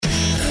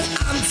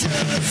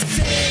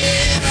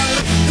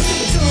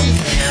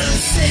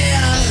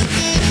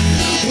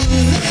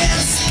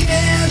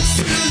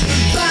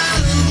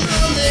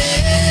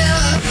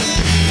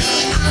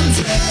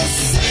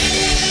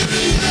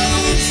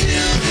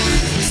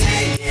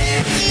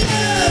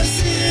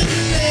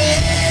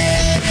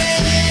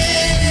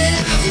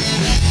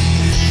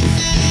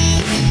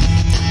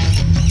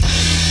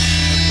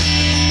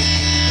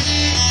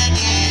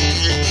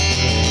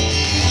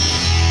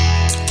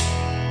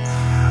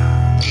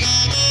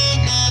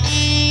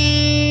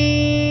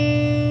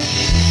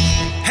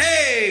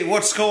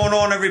What's going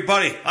on,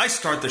 everybody? I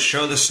start the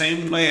show the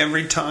same way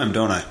every time,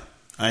 don't I?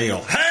 I go,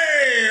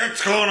 hey,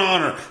 what's going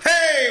on? Or,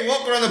 hey,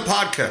 welcome to the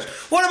podcast.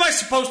 What am I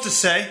supposed to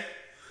say?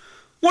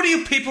 What do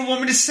you people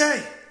want me to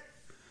say?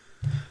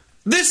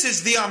 This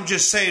is the I'm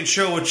Just Saying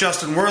show with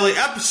Justin Werley,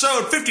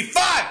 episode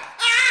 55.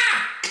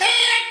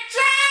 Can't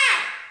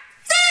try!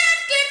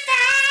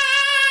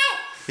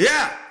 55!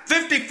 Yeah,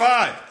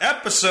 55.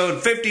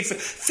 Episode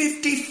 55.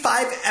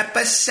 55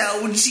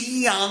 episodes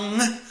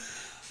young.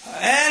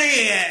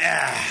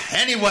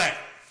 Anyway,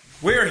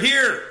 we're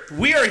here.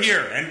 We are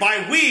here. And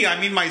by we,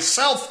 I mean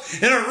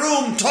myself in a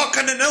room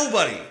talking to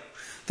nobody.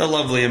 The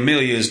lovely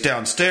Amelia is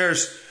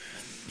downstairs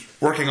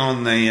working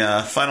on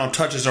the final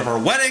touches of our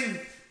wedding.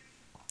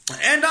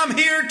 And I'm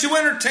here to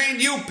entertain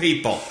you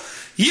people.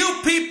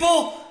 You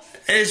people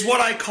is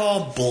what I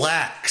call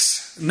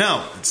blacks.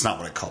 No, it's not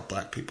what I call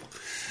black people.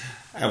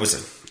 That was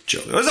a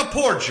joke. It was a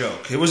poor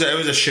joke. It was a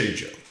shitty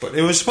joke. But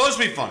it was supposed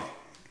to be funny.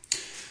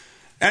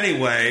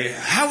 Anyway,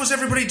 how is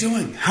everybody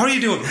doing? How are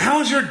you doing?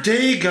 How's your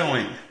day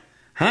going?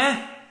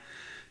 Huh?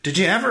 Did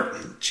you ever...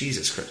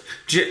 Jesus Christ.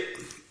 Did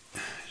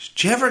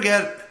you ever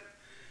get a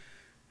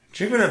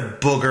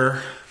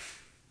booger?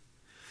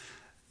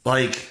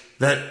 Like,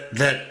 that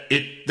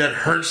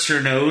hurts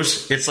your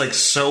nose? It's like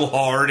so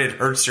hard it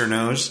hurts your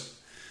nose?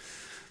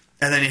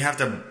 And then you have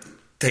to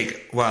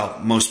take... Well,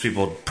 most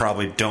people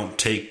probably don't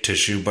take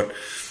tissue, but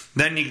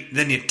then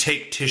you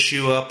take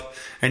tissue up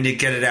and you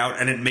get it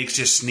out and it makes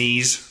you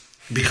sneeze.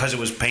 Because it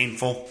was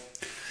painful.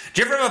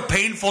 Do you ever have a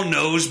painful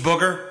nose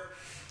booger?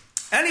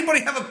 Anybody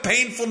have a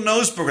painful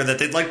nose booger that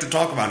they'd like to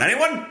talk about?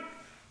 Anyone?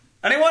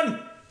 Anyone?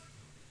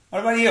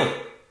 What about you?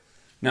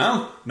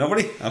 No?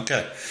 Nobody?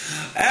 Okay.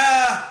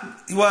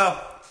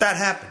 Well, that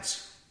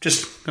happens.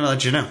 Just gonna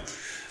let you know.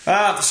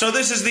 So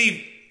this is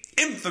the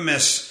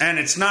infamous, and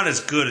it's not as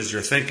good as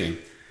you're thinking.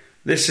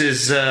 This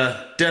is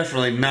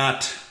definitely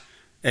not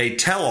a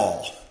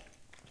tell-all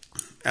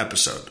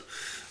episode.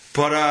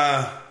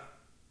 But,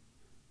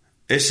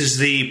 this is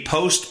the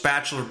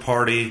post-Bachelor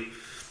Party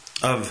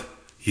of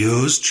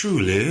yours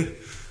truly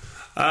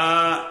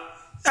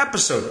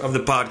episode of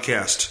the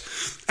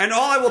podcast. And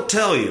all I will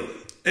tell you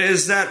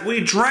is that we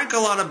drank a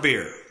lot of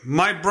beer.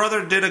 My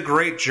brother did a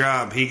great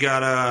job. He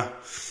got a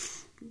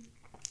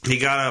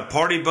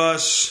party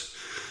bus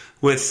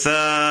with, we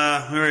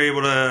were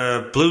able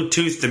to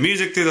Bluetooth the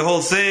music through the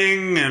whole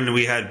thing, and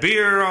we had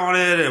beer on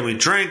it, and we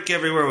drank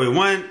everywhere we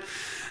went.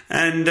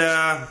 And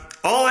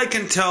all I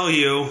can tell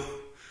you,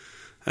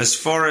 as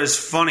far as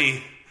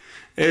funny,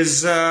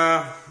 is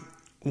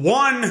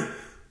one,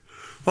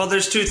 well,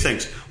 there's two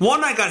things.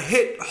 One, I got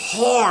hit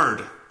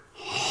hard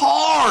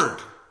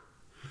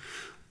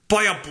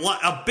by a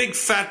big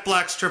fat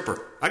black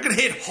stripper. I got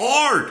hit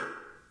hard.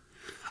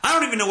 I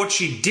don't even know what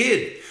she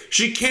did.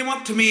 She came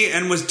up to me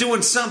and was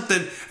doing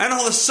something, and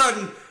all of a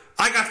sudden,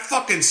 I got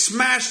fucking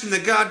smashed in the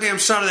goddamn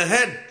side of the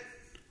head.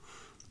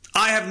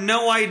 I have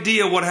no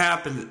idea what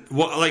happened.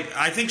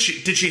 I think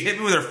did she hit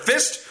me with her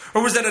fist?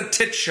 Or was that a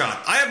tit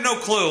shot? I have no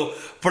clue,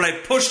 but I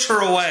pushed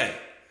her away.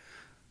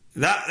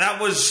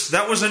 That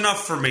was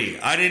enough for me.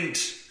 I'm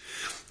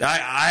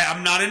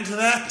not into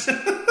that.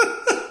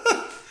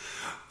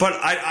 But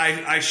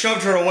I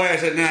shoved her away. I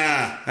said,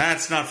 nah,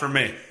 that's not for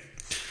me.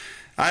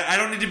 I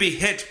don't need to be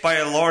hit by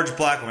a large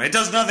black woman. It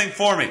does nothing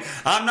for me.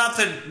 I'm not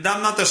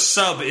the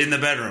sub in the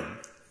bedroom.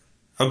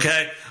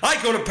 Okay? I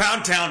go to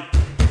Pound Town,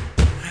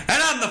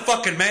 and I'm the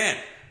fucking man.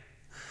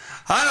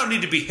 I don't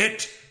need to be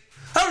hit.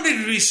 I don't need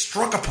to be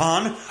struck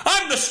upon.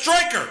 I'm the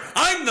striker.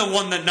 I'm the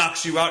one that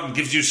knocks you out and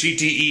gives you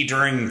CTE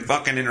during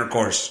fucking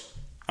intercourse.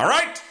 All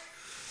right?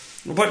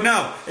 But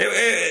no,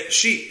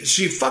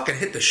 she fucking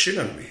hit the shit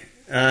out of me.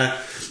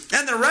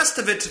 And the rest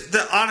of it,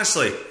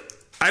 honestly,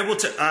 I will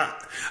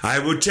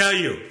tell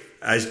you,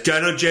 as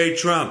Donald J.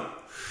 Trump,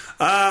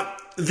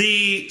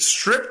 the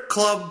strip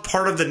club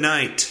part of the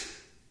night,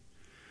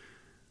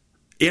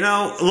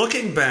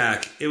 looking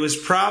back, it was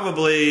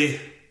probably...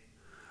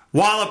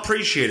 While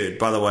appreciated,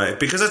 by the way,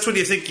 because that's what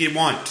you think you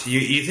want.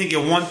 You think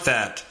you want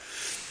that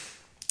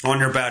on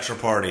your bachelor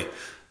party.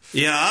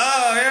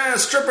 Yeah,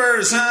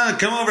 strippers,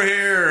 come over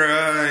here,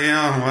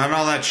 and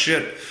all that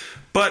shit.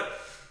 But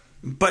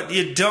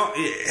you don't.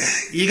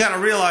 You got to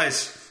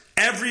realize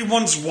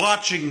everyone's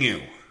watching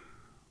you.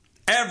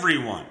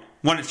 Everyone,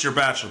 when it's your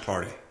bachelor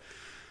party.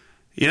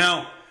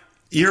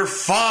 Your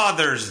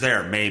father's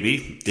there,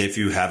 maybe if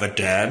you have a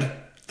dad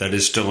that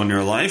is still in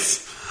your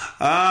life.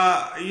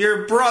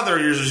 Your brother,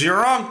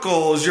 your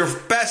uncles, your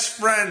best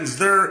friends,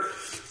 they're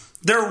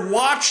They're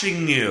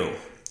watching you.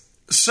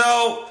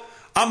 So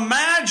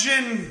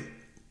imagine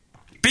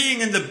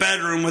being in the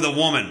bedroom with a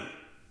woman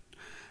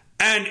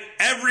and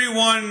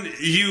everyone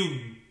you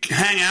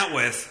hang out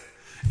with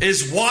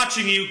is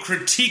watching you,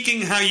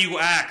 critiquing how you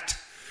act.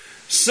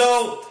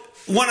 So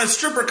when a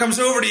stripper comes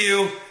over to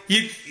you,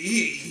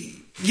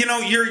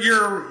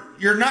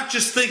 you're not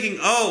just thinking,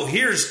 oh,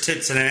 here's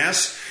tits and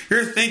ass.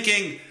 You're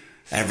thinking,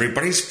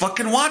 everybody's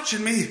fucking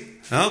watching me.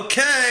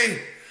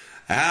 Okay.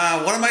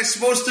 What am I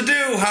supposed to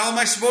do? How am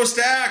I supposed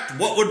to act?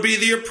 What would be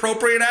the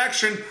appropriate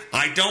action?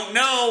 I don't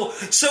know.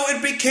 So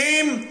it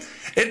became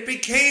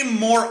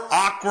more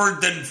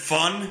awkward than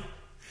fun.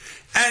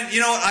 And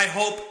you know what?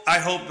 I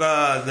hope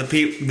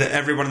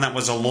everyone that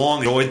was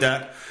along enjoyed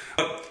that.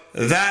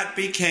 That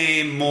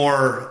became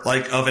more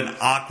like of an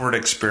awkward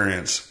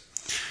experience.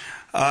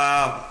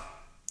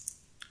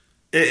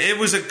 It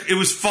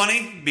was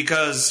funny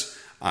because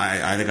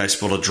I think I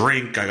spilled a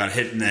drink. I got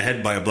hit in the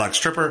head by a black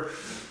stripper.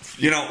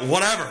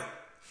 Whatever.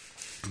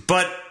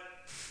 But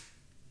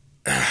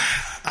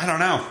I don't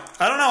know.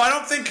 I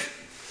don't think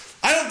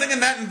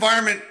in that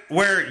environment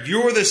where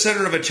you're the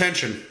center of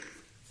attention,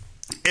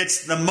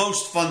 it's the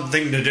most fun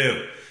thing to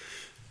do.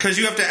 Because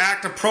you have to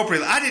act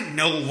appropriately. I didn't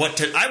know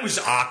I was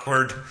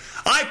awkward.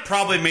 I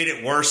probably made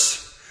it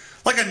worse.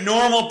 Like a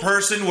normal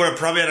person would have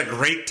probably had a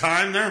great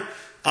time there.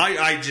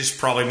 I just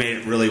probably made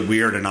it really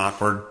weird and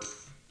awkward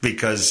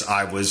because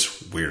I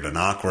was weird and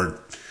awkward.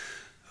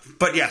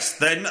 But yes,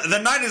 the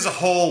night as a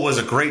whole was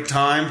a great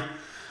time,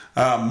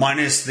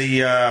 minus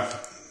the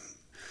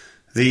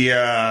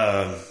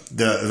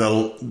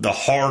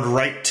hard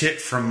right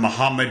tit from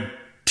Muhammad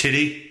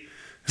Titty.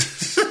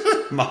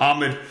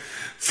 Muhammad,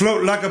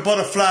 float like a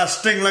butterfly,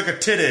 sting like a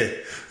titty.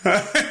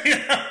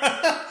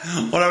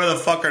 Whatever the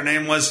fuck her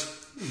name was.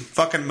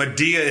 Fucking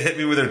Medea hit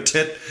me with her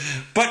tit.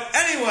 But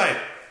anyway,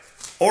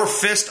 or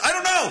fist, I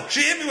don't know.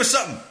 She hit me with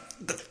something.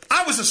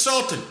 I was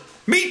assaulted.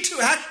 Me too.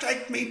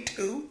 Hashtag me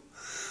too.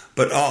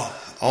 But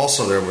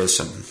also there was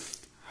some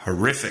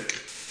horrific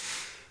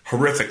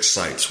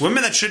sights.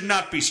 Women that should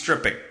not be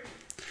stripping.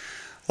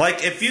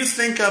 Like if you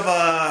think of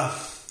a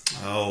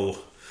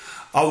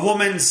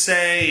woman,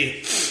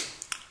 say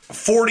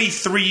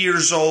 43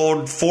 years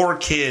old, 3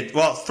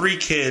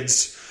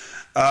 kids,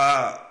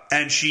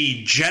 and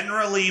she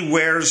generally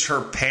wears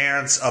her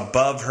pants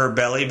above her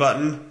belly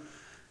button.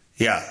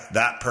 Yeah,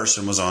 that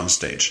person was on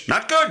stage.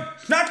 Not good,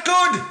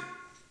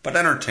 but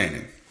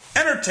entertaining.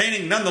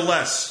 Entertaining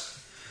nonetheless.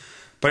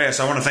 But yes,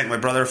 I want to thank my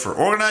brother for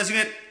organizing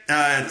it,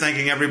 and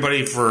thanking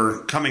everybody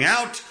for coming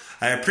out.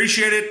 I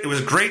appreciate it. It was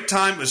a great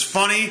time. It was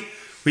funny.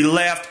 We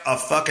laughed a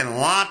fucking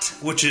lot,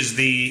 which is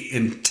the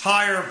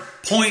entire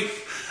point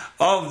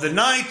of the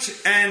night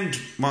and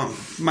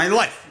my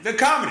life. The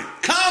comedy.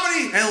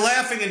 Comedy and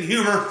laughing and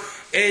humor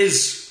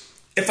is,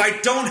 if I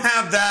don't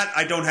have that,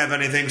 I don't have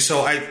anything.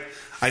 So I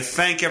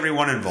thank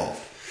everyone involved.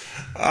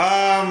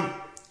 All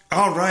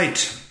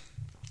right.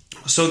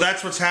 So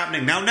that's what's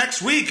happening. Now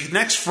next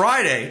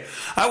Friday,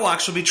 I will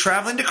actually be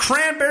traveling to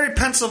Cranberry,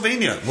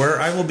 Pennsylvania,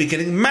 where I will be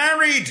getting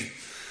married.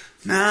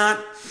 Not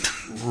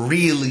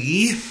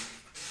really.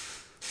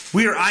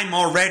 I'm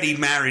already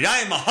married. I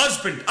am a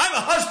husband. I'm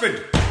a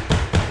husband.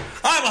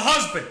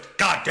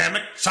 God damn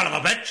it, son of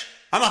a bitch.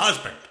 I'm a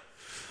husband.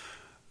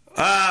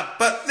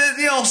 But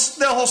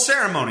the whole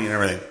ceremony and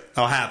everything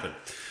will happen.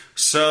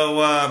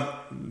 So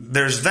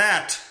there's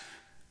that.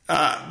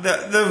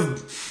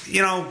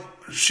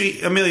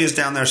 Amelia's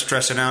down there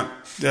stressing out,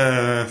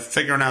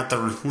 figuring out the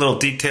little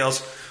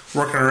details,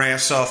 working her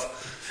ass off.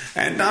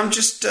 And I'm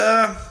just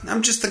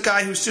the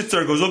guy who sits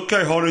there and goes,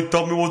 okay, honey,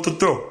 tell me what to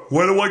do.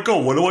 Where do I go?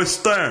 Where do I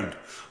stand?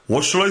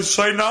 What should I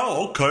say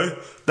now? Okay.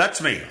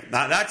 That's me.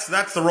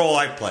 That's the role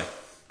I play.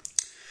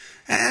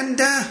 And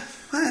a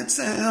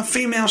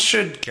female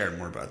should care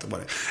more about the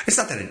wedding. It's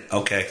not that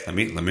let me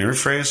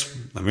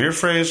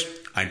rephrase.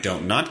 I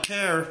don't not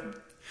care.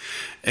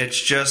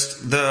 It's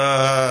just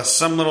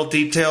some little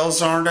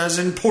details aren't as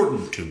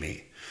important to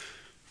me.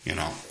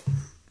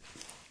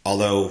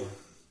 Although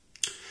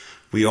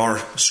we are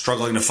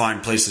struggling to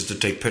find places to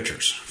take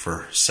pictures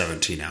for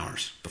 17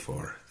 hours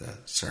before the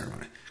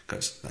ceremony,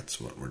 because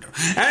that's what we're doing.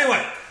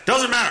 Anyway,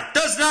 does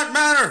not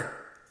matter.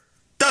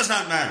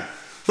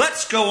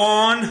 Let's go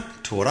on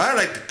to what I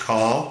like to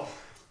call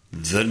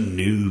the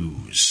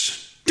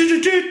news.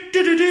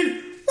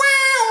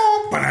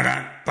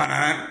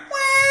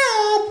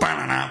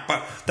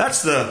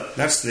 That's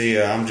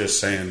the I'm just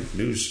saying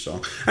news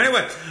song.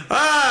 Anyway,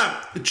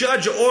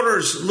 judge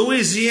orders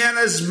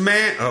Louisiana's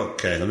man.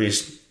 Okay, let me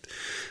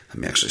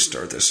actually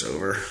start this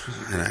over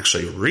and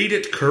actually read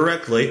it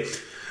correctly.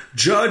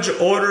 Judge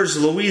orders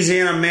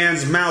Louisiana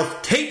man's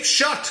mouth taped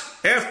shut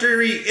after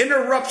he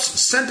interrupts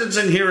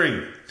sentencing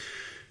hearing.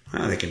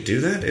 Wow, they can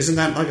do that? Isn't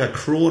that like a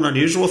cruel and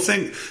unusual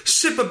thing?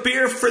 Sip a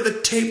beer for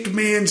the taped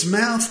man's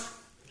mouth.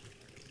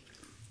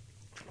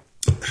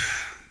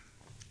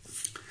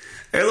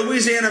 A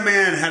Louisiana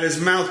man had his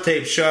mouth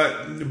taped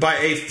shut by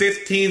a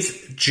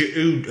 15th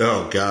June.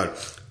 Oh, God.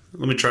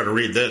 Let me try to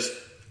read this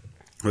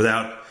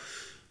without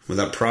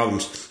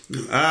problems.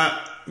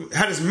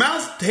 had his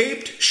mouth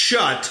taped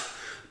shut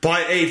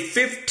by a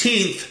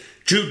 15th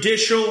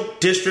Judicial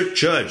District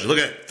Judge. Look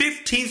at it.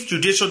 15th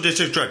Judicial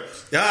District Judge.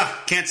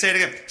 Can't say it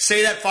again.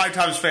 Say that 5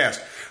 times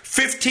fast.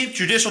 15th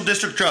Judicial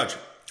District Judge.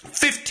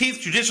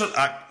 15th Judicial...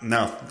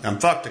 no, I'm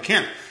fucked. I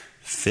can't.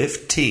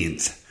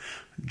 15th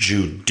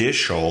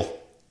Judicial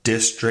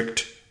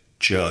District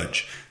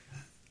Judge.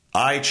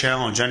 I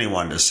challenge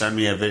anyone to send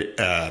me a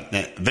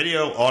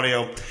video,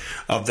 audio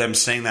of them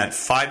saying that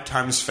 5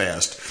 times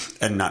fast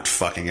and not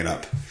fucking it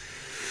up.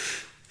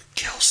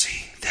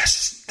 Kelsey,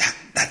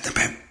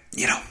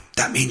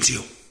 that means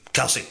you.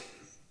 Kelsey,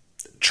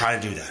 try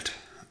to do that.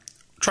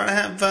 Try to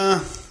have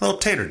little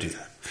Tater do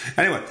that.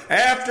 Anyway,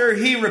 after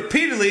he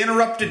repeatedly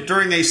interrupted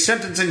during a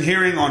sentencing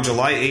hearing on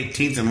July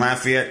 18th in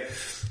Lafayette,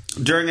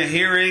 during a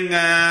hearing,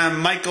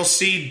 Michael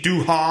C.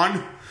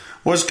 Duhan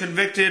was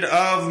convicted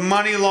of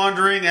money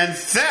laundering and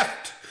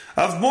theft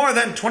of more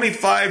than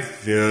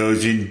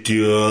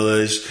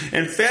 $25,000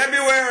 in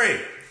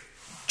February.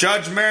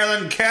 Judge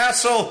Marilyn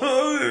Castle,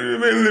 I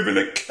live in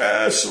a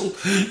castle,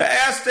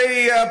 asked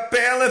a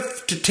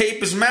bailiff to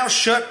tape his mouth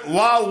shut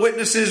while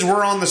witnesses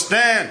were on the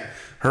stand.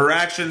 Her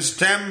actions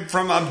stemmed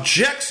from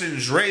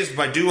objections raised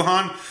by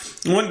Duhan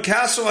when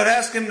Castle had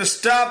asked him to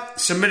stop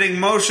submitting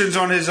motions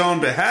on his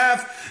own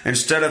behalf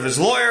instead of his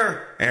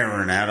lawyer,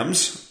 Aaron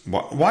Adams.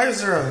 Why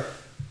is there a...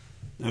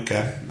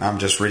 Okay, I'm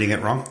just reading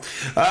it wrong.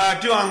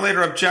 Duhan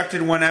later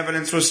objected when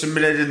evidence was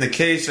submitted in the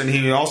case, and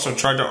he also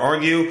tried to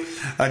argue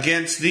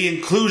against the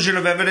inclusion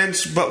of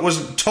evidence, but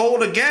was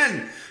told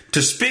again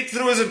to speak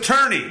through his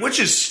attorney, which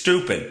is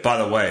stupid, by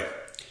the way.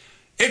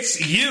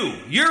 It's you.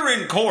 You're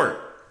in court.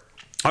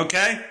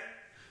 Okay?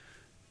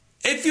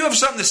 If you have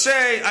something to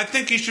say, I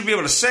think you should be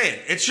able to say it.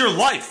 It's your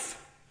life.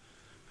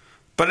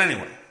 But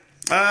anyway,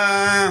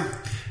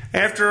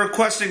 after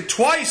requesting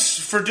twice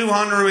for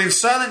Duhan to remain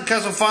silent,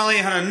 Kessel finally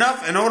had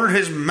enough and ordered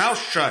his mouth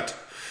shut.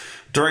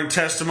 During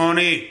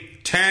testimony,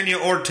 Tanya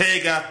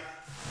Ortega,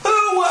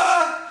 who,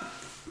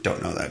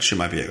 don't know that, she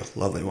might be a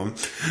lovely woman,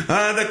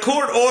 the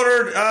court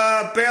ordered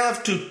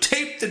bailiff to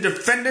tape the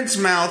defendant's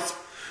mouth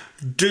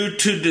due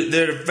to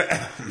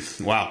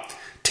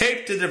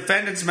taped the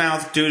defendant's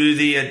mouth due to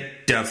the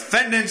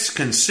defendant's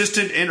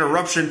consistent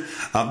interruption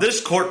of this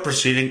court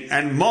proceeding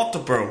and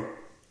multiple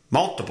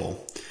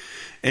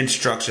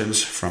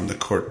instructions from the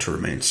court to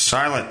remain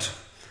silent.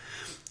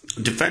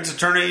 Defense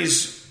attorney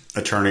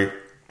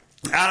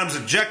Adams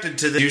objected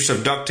to the use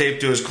of duct tape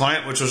to his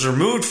client, which was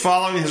removed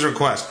following his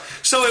request.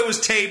 So it was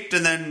taped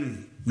and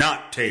then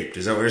not taped.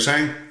 Is that what you're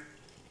saying?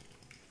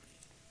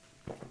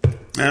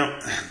 Now,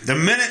 the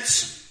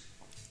minutes,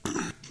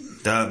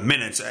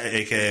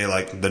 aka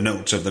like the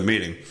notes of the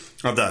meeting,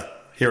 of the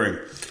hearing,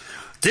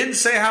 didn't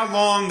say how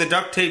long the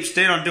duct tape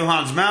stayed on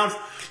Duhan's mouth,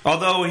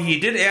 although he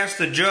did ask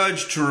the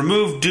judge to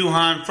remove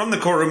Duhan from the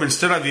courtroom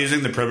instead of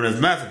using the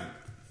primitive method.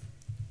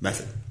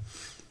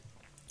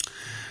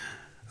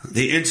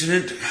 The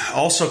incident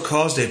also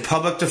caused a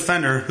public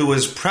defender who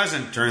was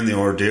present during the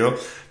ordeal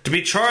to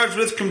be charged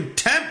with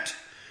contempt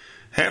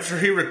after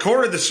he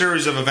recorded the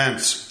series of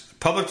events.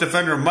 Public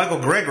defender Michael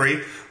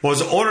Gregory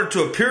was ordered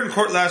to appear in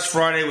court last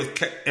Friday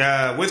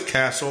with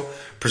Castle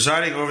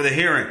presiding over the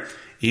hearing,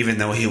 even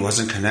though he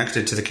wasn't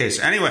connected to the case.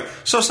 Anyway,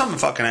 so some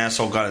fucking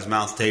asshole got his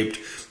mouth taped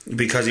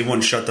because he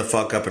wouldn't shut the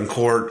fuck up in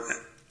court.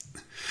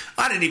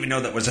 I didn't even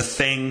know that was a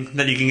thing,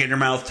 that you can get your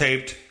mouth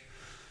taped.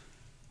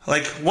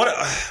 Like, what?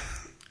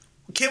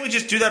 Can't we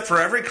just do that for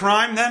every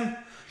crime then?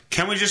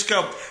 Can we just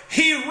go,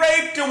 he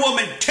raped a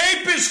woman,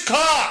 tape his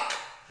cock?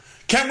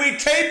 Can we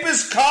tape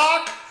his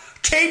cock?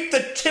 Tape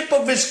the tip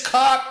of his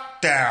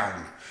cock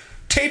down.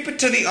 Tape it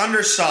to the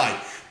underside.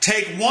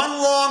 Take one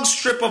long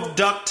strip of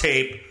duct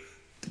tape,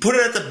 put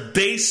it at the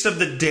base of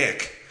the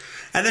dick,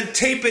 and then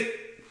tape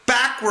it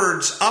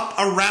backwards up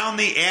around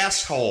the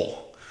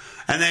asshole,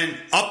 and then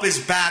up his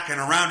back and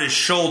around his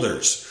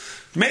shoulders.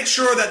 Make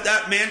sure that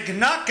that man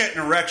cannot get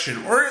an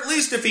erection, or at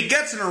least if he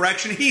gets an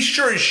erection, he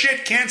sure as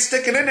shit can't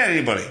stick it in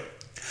anybody.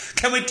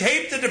 Can we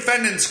tape the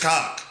defendant's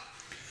cock?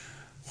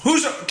 Who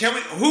is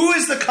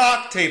the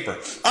cock taper?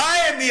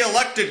 I am the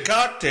elected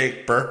cock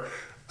taper.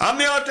 I'm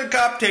the elected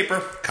cock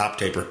taper. Cock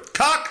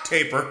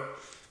taper.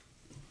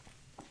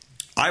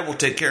 I will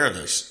take care of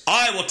this.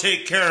 I will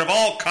take care of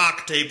all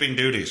cock taping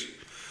duties.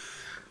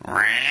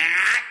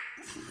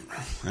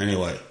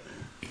 Anyway.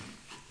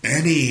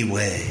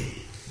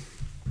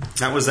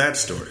 That was that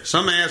story.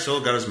 Some asshole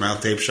got his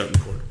mouth taped shut in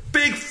court.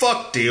 Big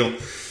fuck deal.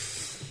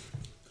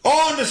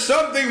 On to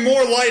something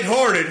more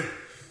lighthearted.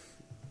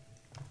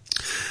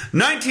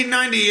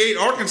 1998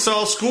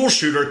 Arkansas school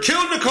shooter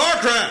killed in a car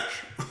crash.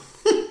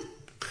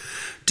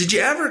 Did you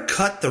ever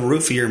cut the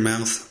roof of your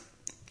mouth?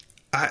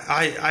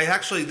 I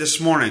actually this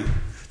morning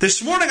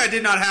I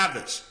did not have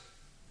this.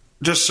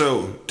 Just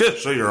so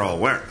you're all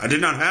aware, I did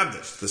not have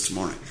this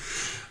morning.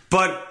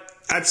 But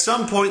at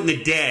some point in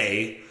the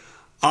day,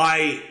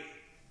 I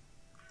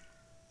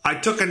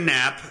took a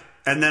nap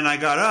and then I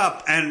got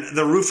up and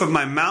the roof of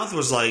my mouth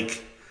was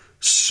like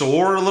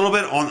sore a little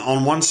bit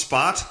on one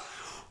spot.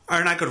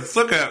 and I could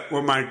flick it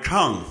with my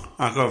tongue.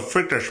 I could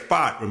flick the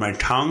spot with my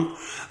tongue.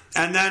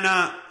 And then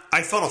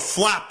I felt a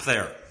flap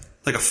there.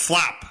 Like a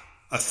flap.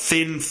 A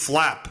thin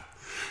flap.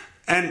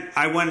 And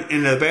I went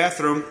into the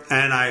bathroom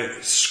and I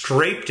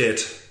scraped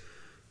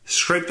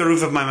the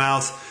roof of my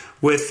mouth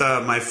with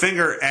my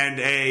finger, and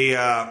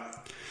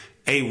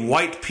a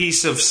white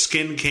piece of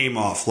skin came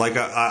off. Like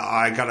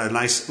I got a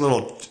nice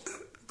little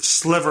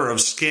sliver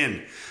of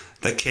skin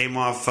that came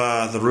off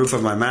the roof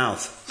of my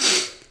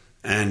mouth.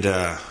 And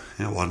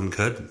it wasn't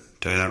good. I'll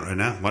tell you that right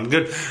now. It wasn't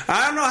good.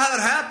 I don't know how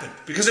that happened,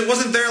 because it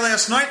wasn't there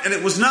last night and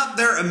it was not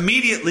there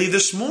immediately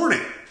this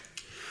morning.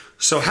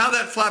 So how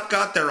that flap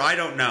got there, I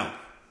don't know.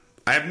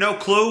 I have no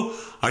clue.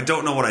 I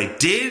don't know what I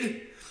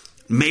did.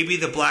 Maybe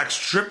the black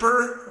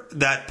stripper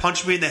that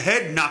punched me in the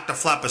head knocked a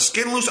flap of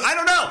skin loose. I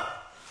don't know.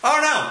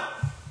 I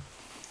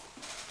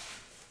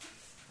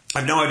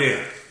have no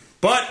idea.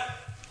 But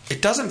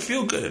it doesn't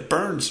feel good. It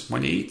burns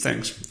when you eat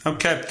things.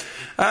 Okay.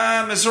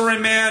 Missouri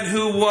man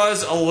who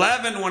was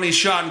 11 when he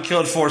shot and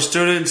killed 4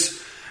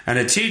 students and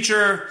a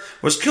teacher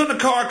was killed in a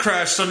car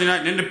crash Sunday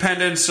night in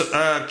Independence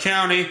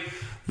County.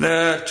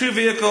 The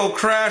 2-vehicle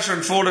crash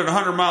unfolded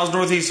 100 miles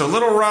northeast of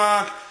Little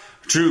Rock.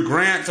 Drew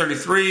Grant,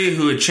 33,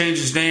 who had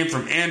changed his name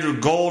from Andrew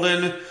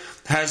Golden,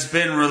 has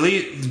been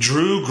released.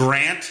 Drew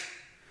Grant?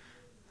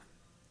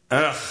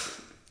 Ugh.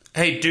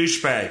 Hey,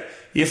 douchebag.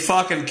 You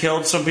fucking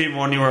killed some people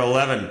when you were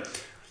 11.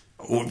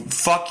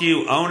 Fuck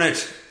you. Own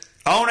it.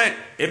 Own it.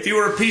 If you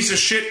were a piece of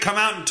shit, come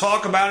out and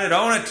talk about it.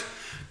 Own it.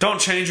 Don't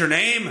change your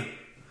name.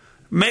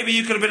 Maybe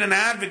you could have been an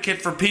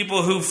advocate for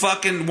people who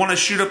fucking want to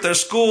shoot up their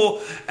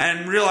school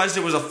and realized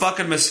it was a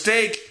fucking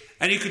mistake.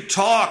 And you could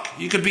talk.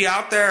 You could be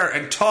out there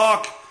and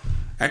talk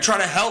and try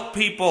to help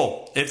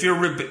people if you're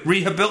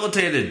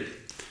rehabilitated.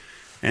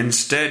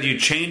 Instead, you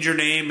change your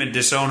name and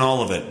disown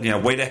all of it.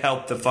 Yeah, way to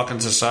help the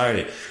fucking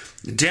society.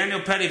 Daniel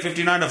Petty,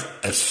 59, of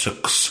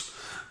Essex,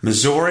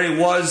 Missouri,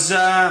 was,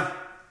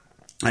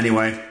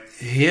 anyway,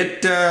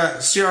 hit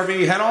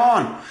CRV head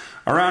on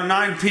around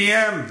 9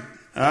 p.m.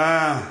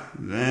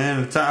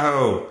 In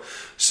Tahoe.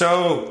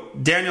 So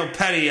Daniel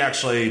Petty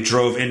actually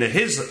drove into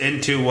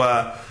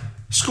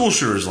school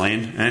shooter's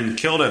lane and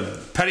killed him.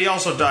 Petty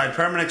also died.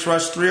 Paramedics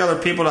rushed 3 other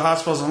people to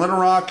hospitals in Little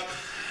Rock,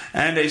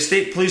 and a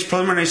state police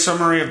preliminary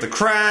summary of the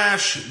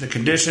crash. The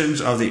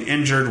conditions of the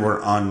injured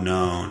were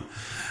unknown.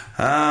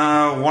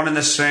 One and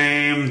the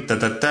same. They're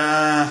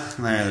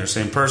the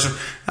same person.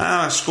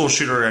 School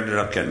shooter ended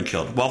up getting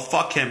killed. Well,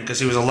 fuck him, because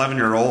he was 11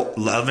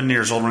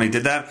 years old when he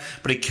did that.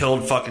 But he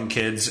killed fucking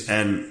kids,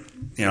 and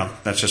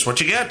that's just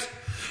what you get.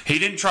 He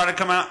didn't try to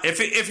come out.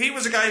 If he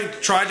was a guy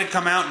who tried to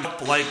come out and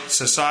help like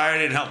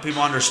society and help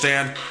people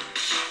understand,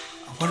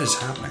 what is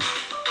happening?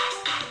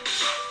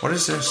 What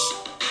is this?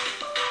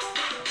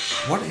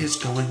 What is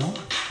going on?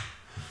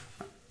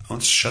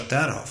 Let's shut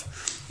that off.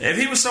 If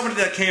he was somebody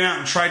that came out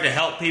and tried to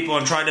help people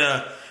and tried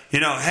to,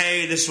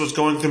 hey, this was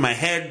going through my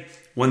head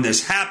when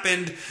this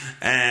happened,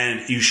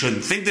 and you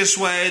shouldn't think this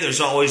way,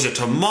 there's always a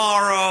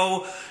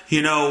tomorrow,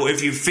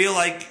 if you feel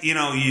like,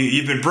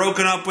 you've been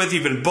broken up with,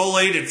 you've been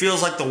bullied, it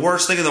feels like the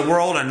worst thing in the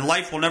world and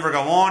life will never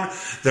go on,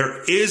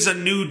 there is a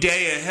new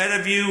day ahead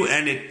of you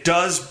and it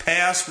does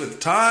pass with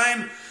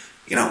time,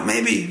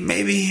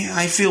 maybe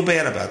I feel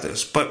bad about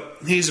this, but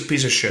he's a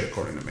piece of shit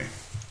according to me.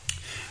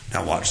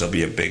 Now watch, there'll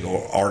be a big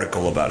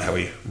article about how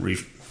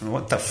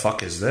what the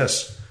fuck is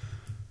this?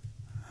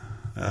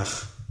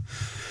 Ugh.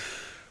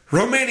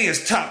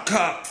 Romania's top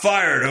cop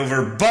fired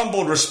over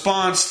bumbled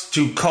response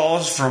to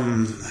calls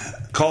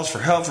for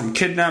help from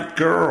kidnapped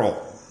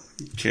girl.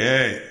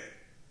 Okay.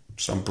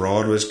 Some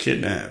broad was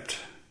kidnapped.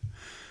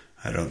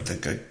 I don't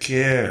think I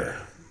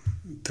care.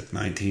 It took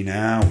 19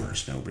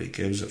 hours. Nobody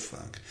gives a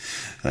fuck.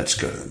 Let's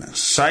go to the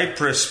next.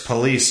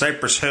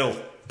 Cypress Hill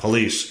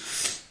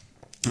Police.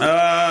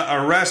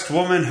 Arrest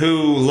woman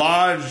who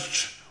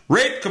lodged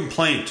rape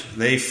complaint.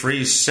 They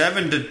free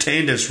 7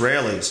 detained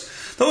Israelis.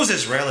 Those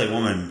Israeli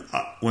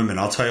women,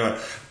 I'll tell you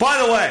what.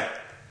 By the way,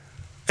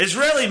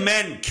 Israeli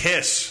men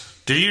kiss.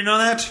 Did you know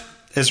that?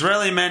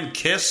 Israeli men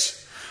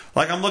kiss.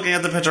 Like, I'm looking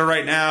at the picture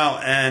right now,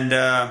 and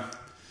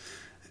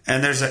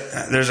there's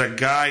a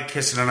guy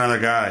kissing another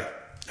guy.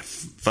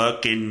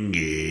 Fucking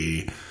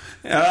gay.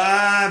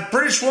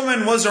 British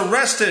woman was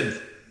arrested.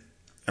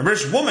 A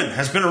British woman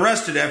has been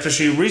arrested after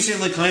she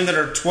recently claimed that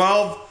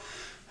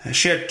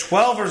she had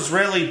 12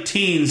 Israeli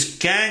teens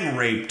gang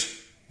raped.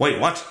 Wait,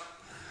 what?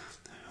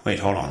 Wait,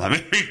 hold on. Let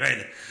me rewrite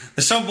it.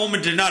 Some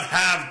woman did not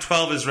have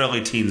 12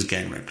 Israeli teens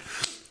gang raped.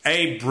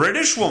 A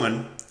British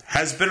woman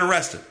has been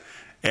arrested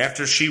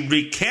after she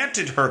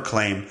recanted her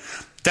claim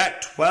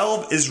that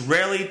 12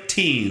 Israeli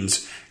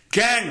teens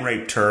gang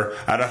raped her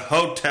at a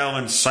hotel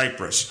in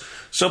Cyprus.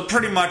 So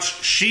pretty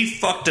much she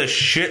fucked a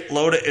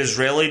shitload of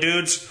Israeli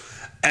dudes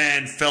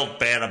and felt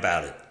bad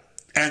about it,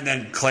 and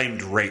then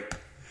claimed rape.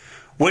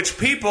 Which,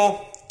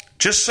 people,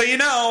 just so you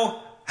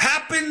know,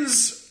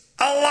 happens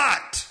a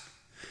lot.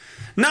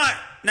 Not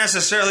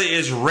necessarily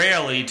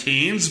Israeli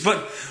teens,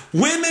 but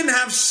women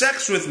have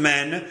sex with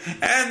men,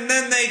 and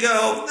then they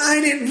go, I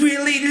didn't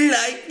really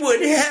like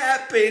what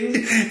happened,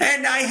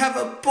 and I have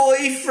a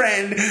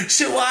boyfriend,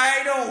 so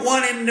I don't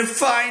want him to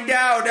find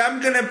out.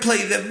 I'm going to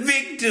play the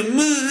victim.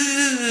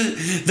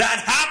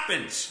 That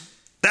happens.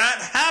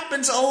 That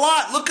happens a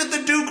lot. Look at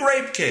the Duke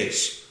rape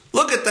case.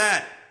 Look at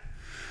that.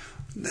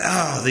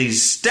 Oh,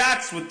 these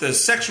stats with the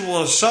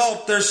sexual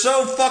assault, they're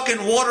so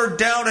fucking watered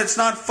down, it's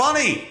not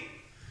funny.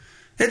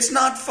 It's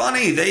not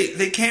funny.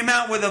 They came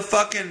out with a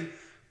fucking,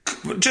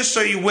 just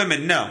so you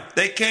women know,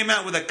 they came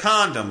out with a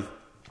condom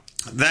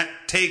that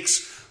takes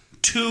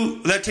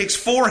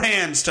 4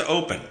 hands to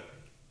open.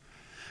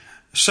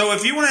 So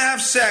if you want to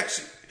have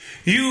sex,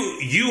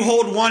 you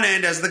hold one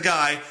end as the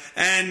guy,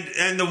 and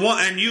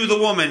you, the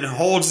woman,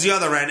 holds the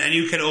other end, and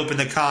you can open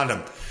the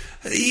condom.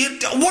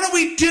 What are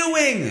we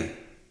doing?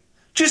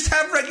 Just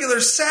have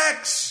regular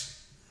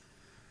sex.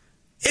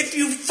 If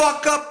you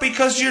fuck up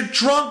because you're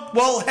drunk,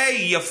 well,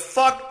 hey, you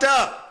fucked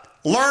up.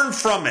 Learn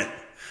from it.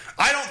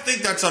 I don't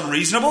think that's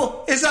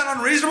unreasonable. Is that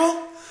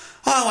unreasonable?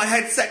 Oh, I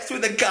had sex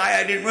with a guy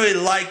I didn't really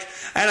like,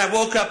 and I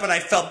woke up and I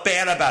felt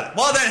bad about it.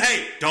 Well, then,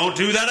 hey, don't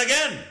do that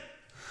again.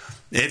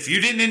 If you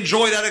didn't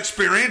enjoy that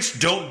experience,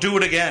 don't do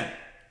it again.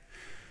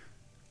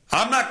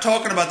 I'm not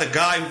talking about the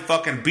guy who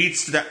fucking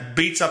beats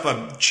up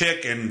a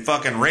chick and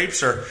fucking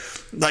rapes her.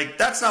 Like,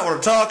 that's not what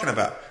I'm talking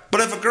about.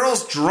 But if a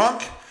girl's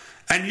drunk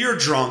and you're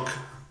drunk,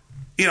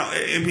 you know,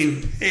 I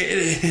mean,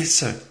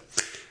 it's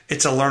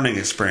a learning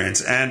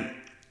experience. And,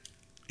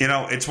 you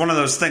know, it's one of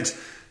those things.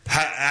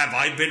 Have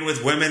I been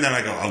with women that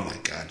I go, oh my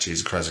God,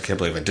 Jesus Christ, I can't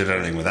believe I did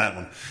anything with that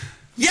one.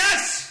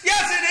 Yes,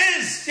 it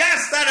is.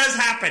 Yes, that has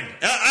happened.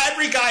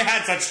 Every guy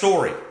has that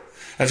story.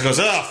 That goes,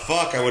 oh,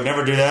 fuck, I would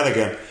never do that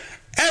again.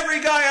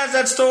 Every guy has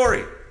that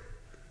story.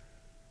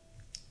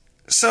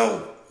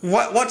 So,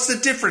 what's the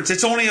difference?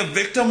 It's only a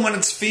victim when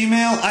it's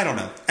female? I don't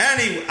know.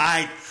 Anyway,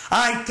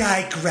 I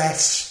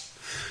digress.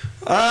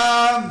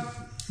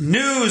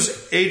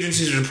 News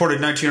agencies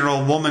reported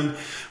 19-year-old woman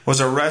was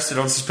arrested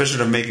on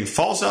suspicion of making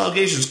false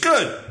allegations.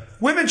 Good.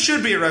 Women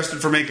should be arrested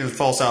for making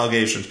false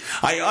allegations.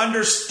 I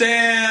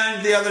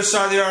understand the other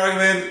side of the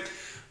argument.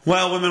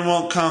 Well, women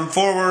won't come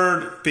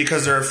forward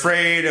because they're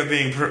afraid of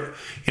being,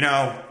 you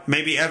know,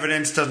 maybe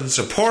evidence doesn't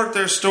support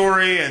their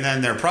story and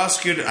then they're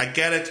prosecuted. I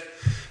get it.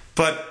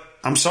 But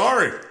I'm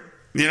sorry.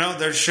 You know,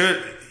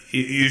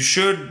 you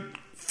should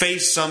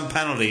face some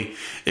penalty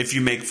if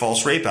you make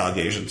false rape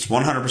allegations.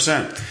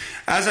 100%.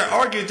 As I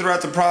argued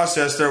throughout the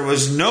process, there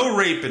was no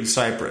rape in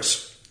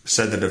Cyprus,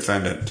 said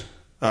defense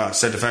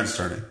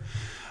attorney.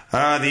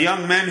 The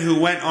young men who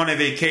went on a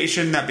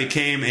vacation that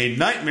became a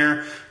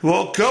nightmare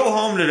will go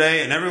home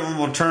today and everyone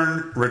will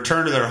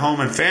return to their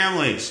home and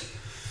families.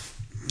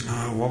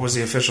 What was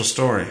the official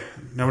story?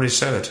 Nobody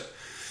said it.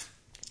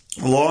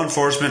 Law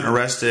enforcement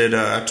arrested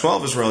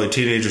 12 Israeli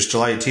teenagers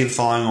July 18th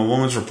following a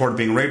woman's report of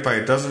being raped by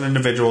a dozen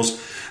individuals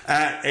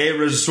at a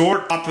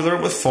resort popular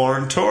with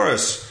foreign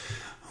tourists.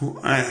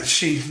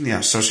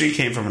 So she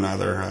came from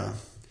another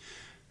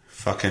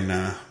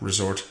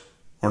resort.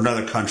 Or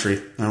another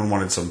country, and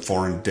wanted some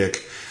foreign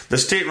dick. The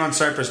state-run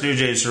Cyprus news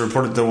agency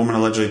reported the woman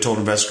allegedly told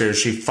investigators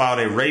she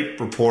filed a rape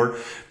report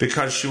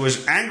because she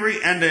was angry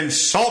and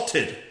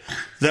insulted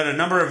that a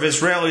number of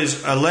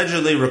Israelis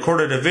allegedly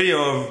recorded a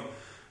video of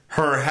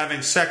her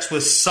having sex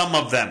with some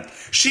of them.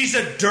 She's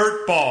a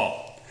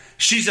dirtball.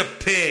 She's a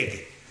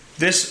pig.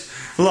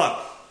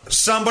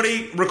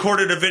 Somebody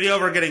recorded a video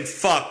of her getting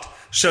fucked,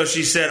 so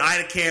she said,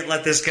 I can't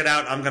let this get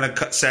out, I'm going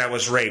to say I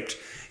was raped.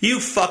 You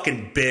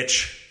fucking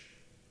bitch.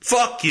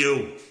 Fuck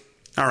you.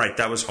 All right,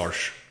 that was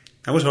harsh.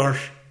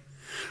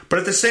 But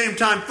at the same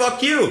time,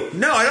 fuck you.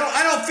 No,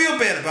 I don't feel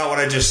bad about what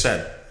I just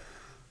said.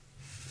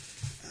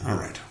 All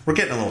right, we're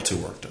getting a little too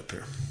worked up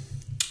here.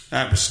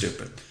 That was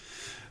stupid.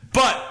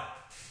 But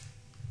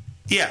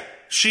yeah,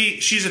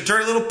 she's a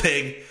dirty little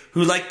pig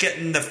who liked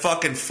getting the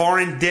fucking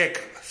foreign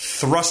dick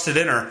thrusted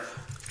in her.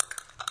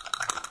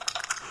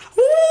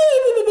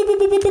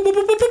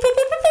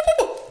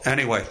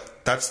 Anyway,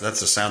 that's the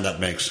sound that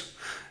makes.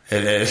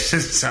 It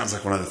sounds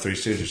like one of the Three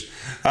Stooges.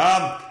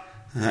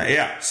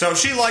 Yeah, so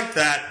she liked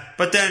that,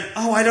 but then,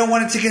 I don't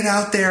want it to get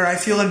out there. I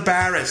feel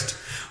embarrassed.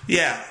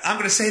 Yeah, I'm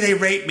going to say they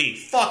raped me.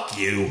 Fuck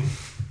you.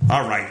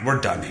 All right, we're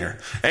done here.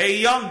 A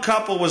young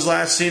couple was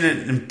last seen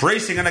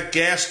embracing at a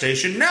gas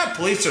station. Now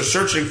police are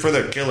searching for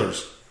their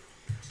killers.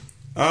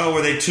 Oh,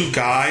 were they two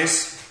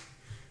guys?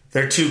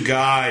 They're two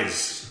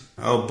guys.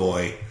 Oh,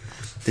 boy.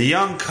 The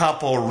young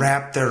couple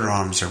wrapped their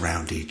arms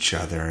around each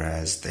other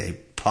as they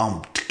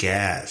pumped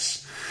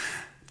gas.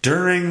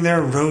 During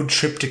their road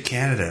trip to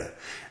Canada,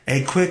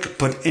 a quick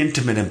but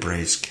intimate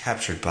embrace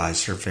captured by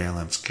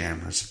surveillance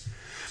cameras.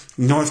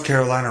 North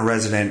Carolina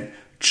resident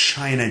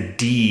China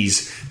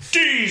D's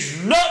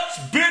nuts,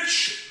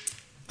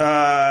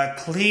 bitch!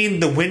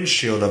 Cleaned the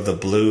windshield of the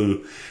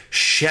blue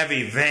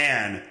Chevy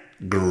van.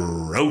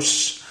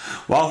 Gross.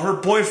 While her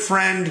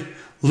boyfriend,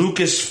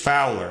 Lucas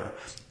Fowler,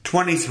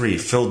 23,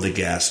 filled the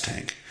gas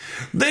tank.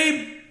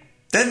 They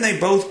Then they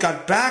both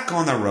got back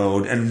on the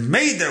road and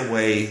made their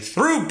way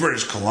through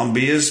British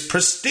Columbia's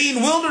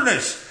pristine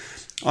wilderness.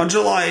 On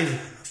July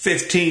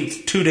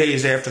 15th, 2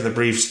 days after the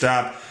brief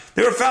stop,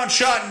 they were found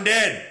shot and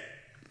dead.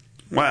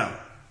 Well,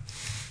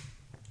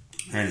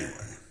 anyway,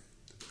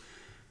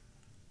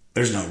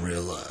 there's no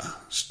real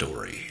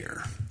story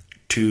here.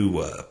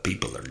 Two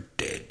people are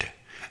dead,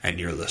 and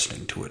you're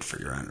listening to it for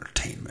your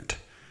entertainment.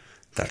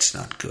 That's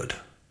not good.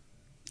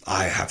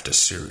 I have to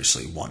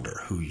seriously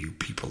wonder who you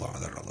people are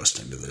that are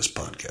listening to this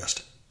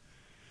podcast.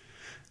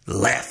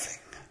 Laughing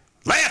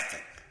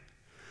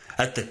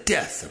at the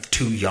death of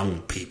two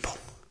young people.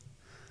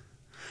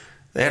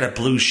 They had a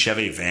blue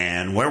Chevy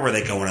van. Where were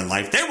they going in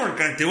life? They weren't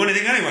going to do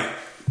anything anyway.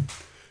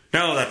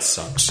 No, that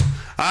sucks.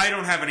 I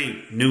don't have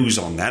any news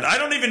on that. I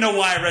don't even know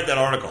why I read that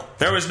article.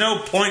 There was no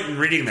point in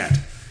reading that.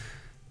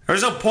 There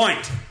was no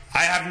point.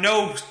 I have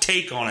no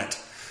take on it.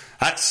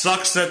 That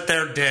sucks that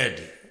they're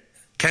dead.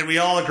 Can we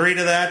all agree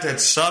to that? It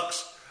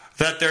sucks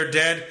that they're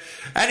dead.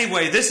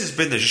 Anyway, this has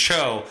been the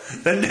show.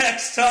 The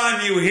next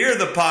time you hear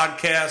the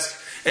podcast,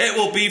 it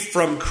will be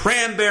from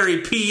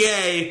Cranberry,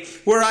 PA,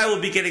 where I will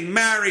be getting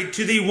married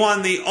to the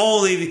one, the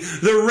only,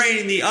 the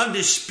reigning, the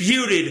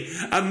undisputed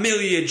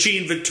Amelia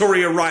Jean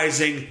Victoria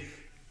Rising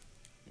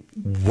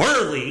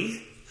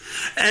Werley.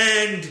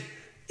 And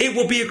it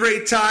will be a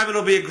great time.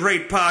 It'll be a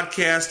great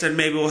podcast, and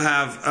maybe we'll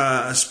have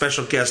a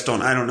special guest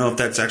on. I don't know if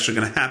that's actually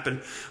going to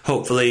happen.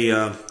 Hopefully,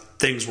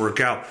 things work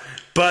out.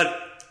 But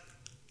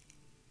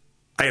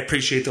I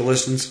appreciate the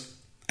listens.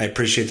 I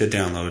appreciate the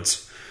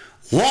downloads.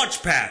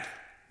 Launchpad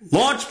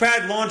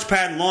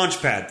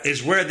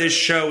is where this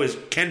show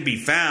can be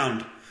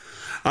found.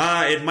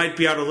 It might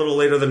be out a little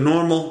later than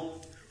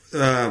normal.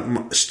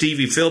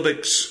 Stevie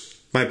Philbix,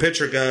 my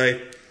pitcher guy,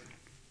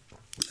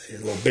 a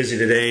little busy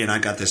today, and I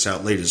got this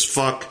out late as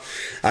fuck.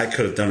 I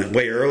could have done it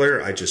way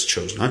earlier. I just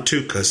chose not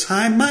to because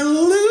I'm a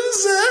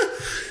loser.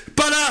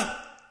 But,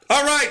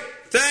 all right.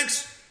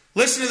 Thanks.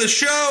 Listen to the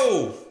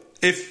show.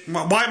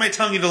 Why am I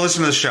telling you to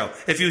listen to the show?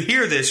 If you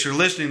hear this, you're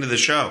listening to the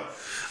show.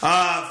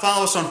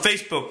 Follow us on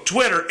Facebook,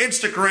 Twitter,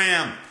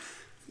 Instagram.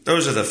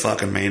 Those are the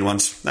fucking main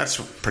ones. That's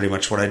pretty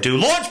much what I do.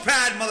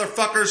 Launchpad,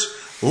 motherfuckers.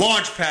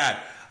 Launchpad.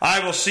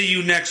 I will see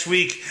you next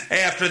week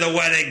after the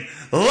wedding.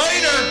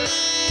 Later.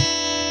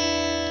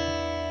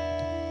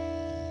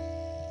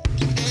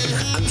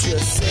 I'm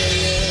just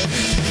saying,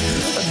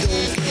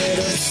 don't get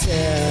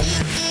upset.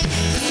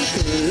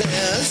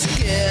 Let's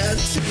get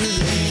to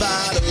the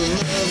bottom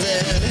of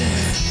it.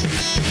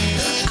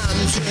 I'm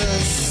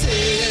just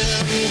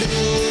saying,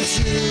 don't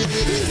you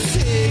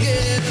take it